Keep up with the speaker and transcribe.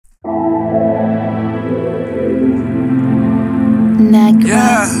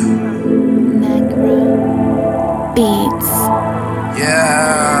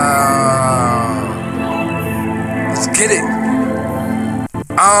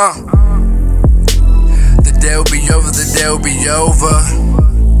day will be over, the day will be over.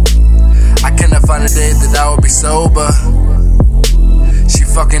 I cannot find a day that I will be sober. She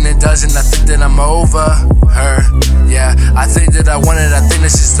fucking indulgent, I think that I'm over her. Yeah, I think that I want it, I think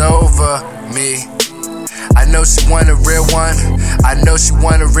that she's over me. I know she want a real one, I know she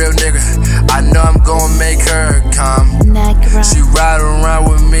want a real nigga. I know I'm gonna make her come. She ride around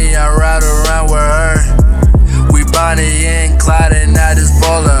with me, I ride around with her. We Bonnie and Clyde and I just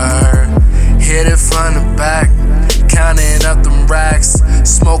ball of her. Hit it from the back, counting up them racks,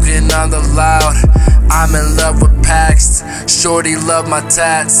 smoking on the loud. I'm in love with packs. Shorty love my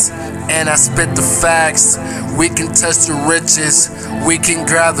tats, and I spit the facts. We can touch the riches, we can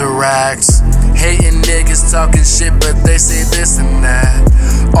grab the racks. Hating niggas talking shit, but they say this and that.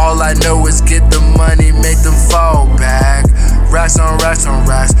 All I know is get the money, make them fall back. Racks on racks on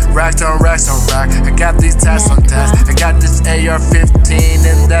racks, racks on racks on rack. I got these tats on tats, I got this AR-15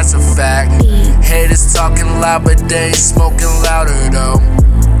 and that's a fact. Haters talking loud, but they ain't smoking louder though.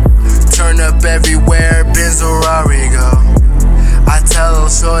 Turn up everywhere, Benz or Arigo. I tell her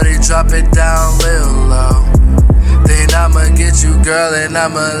shorty drop it down little low. Then I'ma get you girl and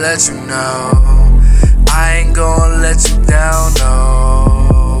I'ma let you know. I ain't gonna let you down,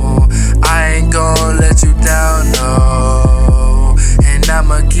 no. I ain't gonna let you down, no. And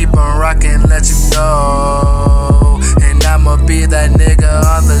I'ma keep on rockin', let you know. And I'ma be that nigga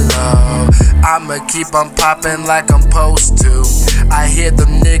on the low. I'ma keep on poppin' like I'm supposed to. I hear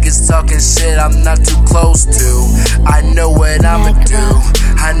them niggas talking shit I'm not too close to. I know what I'ma do,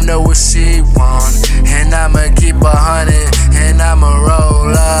 I know what she want. And I'ma keep 100 and I'ma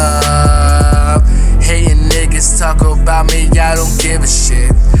roll up. Hating niggas talk about me, I don't give a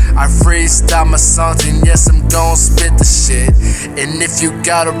shit. I freestyle my songs and yes, I'm gon' spit the shit. And if you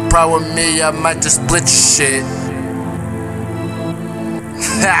got a problem with me, I might just split your shit.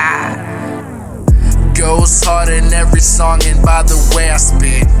 Ha! Goes hard in every song, and by the way I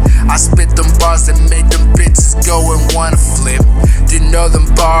spit them bars that make them bitches go and wanna flip. You know them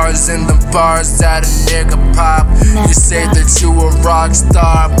bars and them bars that a nigga pop. You say that you a rock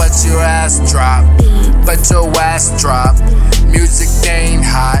star, but your ass drop. But your ass drop. Music ain't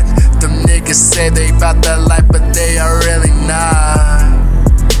hot. Them niggas say they bout that life, but they are really not.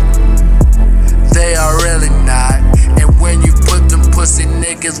 They are really not. And when you put them pussy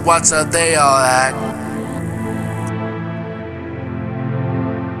niggas, watch how they all act.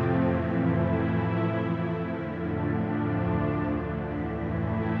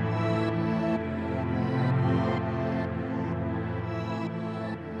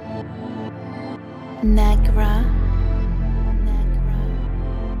 Negra.